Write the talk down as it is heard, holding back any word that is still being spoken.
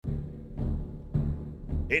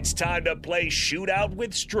It's time to play Shootout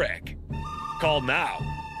with Strick. Call now,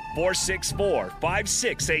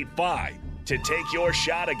 464-5685, to take your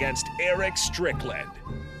shot against Eric Strickland.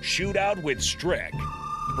 Shootout with Strick.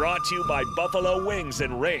 Brought to you by Buffalo Wings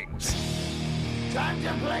and Rings. Time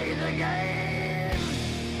to play the game!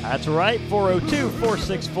 That's right,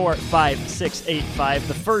 402-464-5685.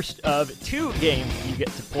 The first of two games you get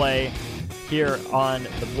to play here on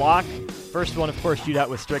the block. First one, of course, Shootout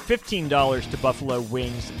with Strick. $15 to Buffalo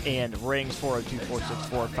Wings and Rings.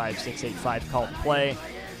 402-464-5685. Call to play.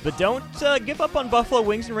 But don't give up on Buffalo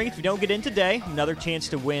Wings and Rings if you don't get in today. Another chance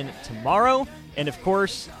to win tomorrow. And, of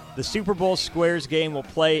course, the Super Bowl Squares game will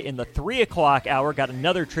play in the 3 o'clock hour. Got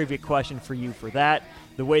another trivia question for you for that.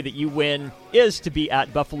 The way that you win is to be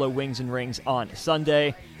at Buffalo Wings and Rings on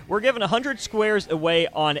Sunday. We're giving 100 squares away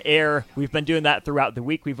on air. We've been doing that throughout the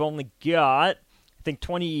week. We've only got, I think,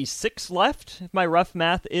 26 left, if my rough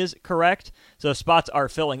math is correct. So spots are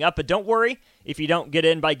filling up. But don't worry, if you don't get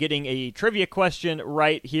in by getting a trivia question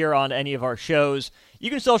right here on any of our shows, you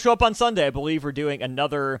can still show up on Sunday. I believe we're doing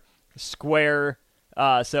another square.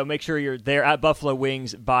 So make sure you're there at Buffalo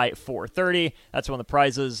Wings by 4:30. That's when the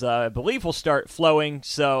prizes, I believe, will start flowing.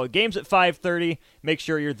 So game's at 5:30. Make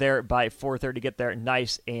sure you're there by 4:30. Get there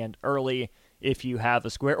nice and early if you have a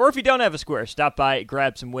square. Or if you don't have a square, stop by,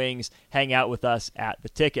 grab some wings, hang out with us at the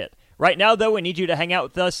ticket. Right now, though, we need you to hang out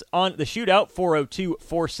with us on the Shootout,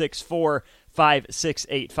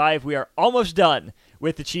 402-464-5685. We are almost done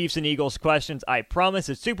with the Chiefs and Eagles questions. I promise.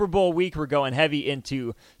 It's Super Bowl week. We're going heavy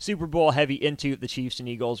into Super Bowl, heavy into the Chiefs and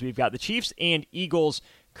Eagles. We've got the Chiefs and Eagles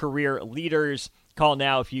career leaders. Call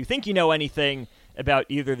now if you think you know anything about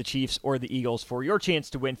either the Chiefs or the Eagles for your chance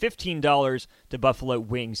to win $15 to Buffalo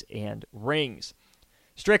Wings and Rings.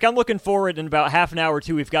 Strick, I'm looking forward. In about half an hour or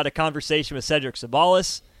two, we've got a conversation with Cedric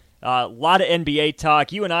Sabalas. A lot of NBA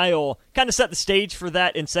talk. You and I will kind of set the stage for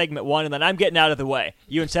that in segment one, and then I'm getting out of the way.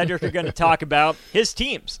 You and Cedric are going to talk about his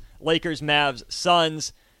teams, Lakers, Mavs,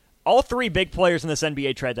 Suns, all three big players in this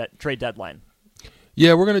NBA trade deadline.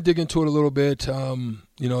 Yeah, we're going to dig into it a little bit.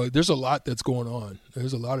 There's a lot that's going on.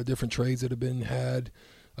 There's a lot of different trades that have been had,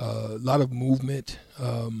 a lot of movement,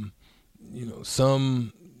 some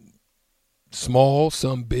small,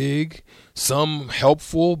 some big, some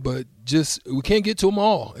helpful, but just we can't get to them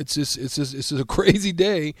all. It's just a crazy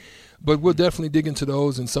day, but we'll definitely dig into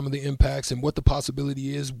those and some of the impacts and what the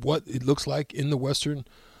possibility is, what it looks like in the Western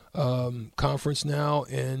Conference now,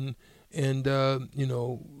 and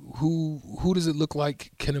who does it look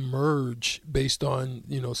like can emerge based on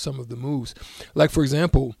some of the moves. Like, for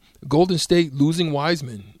example, Golden State losing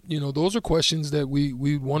Wiseman. Those are questions that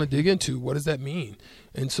we want to dig into. What does that mean?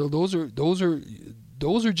 And so those are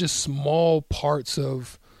just small parts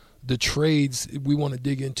of the trades we want to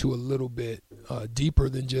dig into a little bit deeper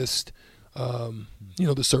than just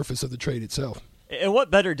the surface of the trade itself. And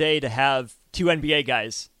what better day to have two NBA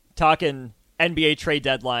guys talking NBA trade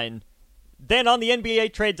deadline than on the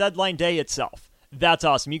NBA trade deadline day itself. That's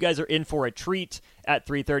awesome. You guys are in for a treat at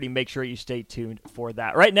 3:30. Make sure you stay tuned for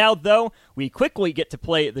that. Right now, though, we quickly get to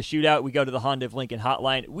play the Shootout. We go to the Honda of Lincoln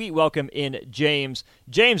hotline. We welcome in James.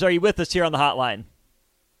 James, are you with us here on the hotline?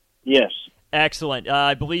 Yes. Excellent.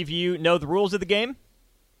 I believe you know the rules of the game?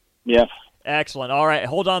 Yes. Excellent. All right,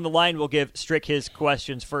 hold on the line. We'll give Strick his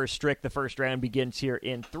questions first. Strick, the first round begins here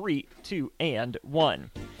in 3, 2, and 1.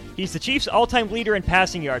 He's the Chiefs' all-time leader in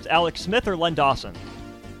passing yards. Alex Smith or Len Dawson?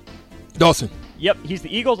 Dawson. Yep, he's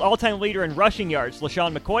the Eagles' all-time leader in rushing yards.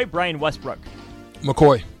 LaShawn McCoy, Brian Westbrook.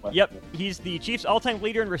 McCoy. Yep, he's the Chiefs' all-time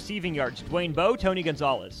leader in receiving yards. Dwayne Bowe, Tony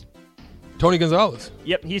Gonzalez. Tony Gonzalez.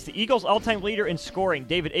 Yep, he's the Eagles' all-time leader in scoring.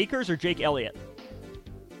 David Akers or Jake Elliott?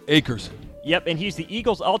 Akers. Yep, and he's the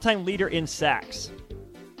Eagles' all-time leader in sacks.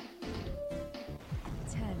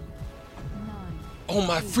 10, 9. Oh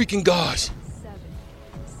my freaking gosh. 7.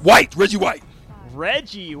 White, Reggie White.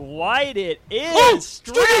 Reggie White, it is. Oh,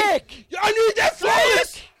 Strick! I need that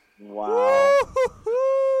flawless. Wow.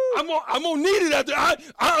 I'm gonna need it after.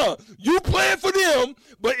 You playing for them,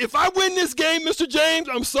 but if I win this game, Mr. James,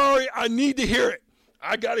 I'm sorry, I need to hear it.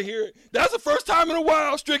 I gotta hear it. That's the first time in a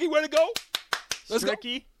while. Stricky, way to go. Let's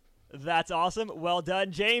Stricky, that's awesome. Well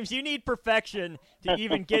done. James, you need perfection to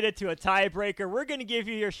even get it to a tiebreaker. We're going to give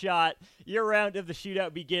you your shot. Your round of the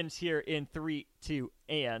Shootout begins here in 3, 2,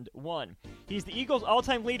 and 1. He's the Eagles'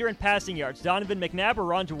 all-time leader in passing yards. Donovan McNabb or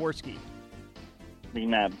Ron Jaworski?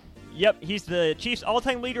 McNabb. Yep, he's the Chiefs'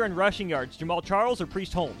 all-time leader in rushing yards. Jamal Charles or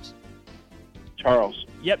Priest Holmes? Charles.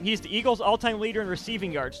 Yep, he's the Eagles' all-time leader in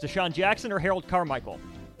receiving yards. Deshaun Jackson or Harold Carmichael?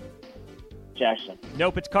 Jackson.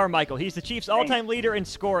 Nope, it's Carmichael. He's the Chiefs' all-time leader in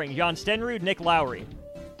scoring. John Stenrud, Nick Lowry.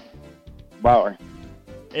 Bauer.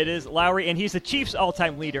 It is Lowry, and he's the Chiefs'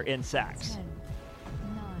 all-time leader in sacks. 10,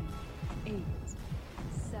 9, 8,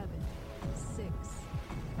 7, 6,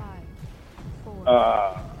 5, 4.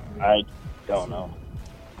 I don't know.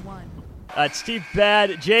 1. It's too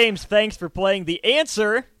bad. James, thanks for playing. The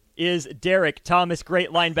answer is Derek Thomas, great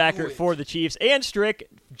linebacker for the Chiefs. And Strick,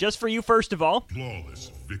 just for you first of all. Flawless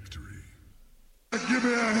victory. Give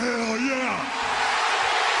me a hell yeah!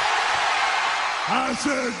 I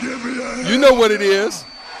said give me a hell. You know what it is.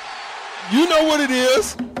 You know what it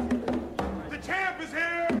is. The champ is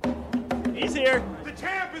here. He's here, The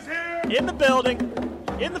champ is here. in the building,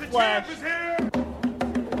 in the The flesh. champ is here.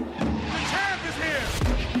 The champ is here.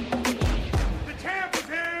 The champ is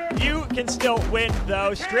here. You can still win,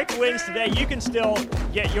 though. Strick wins today. You can still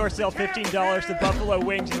get yourself $15 to Buffalo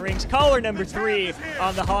Wings and Rings. Caller number 3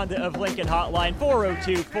 on the Honda of Lincoln hotline,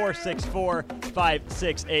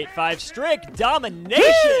 402-464-5685. Strick domination.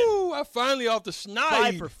 Woo! I finally off the schneid.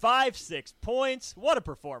 5 for 5, 6 points. What a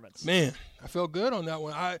performance. Man, I felt good on that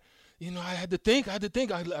one. I had to think.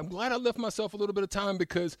 I'm glad I left myself a little bit of time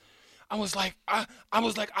because I was like, I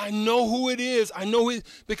know who it is. I know it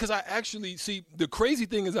because I actually see the crazy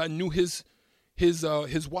thing is I knew his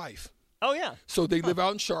wife. Oh, yeah. So they live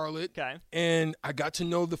out in Charlotte. Okay. And I got to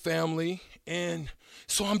know the family. And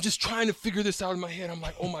so I'm just trying to figure this out in my head. I'm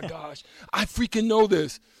like, oh my gosh, I freaking know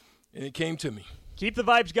this. And it came to me. Keep the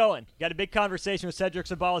vibes going. Got a big conversation with Cedric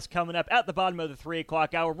Sabalas coming up at the bottom of the 3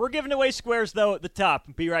 o'clock hour. We're giving away squares, though, at the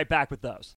top. Be right back with those.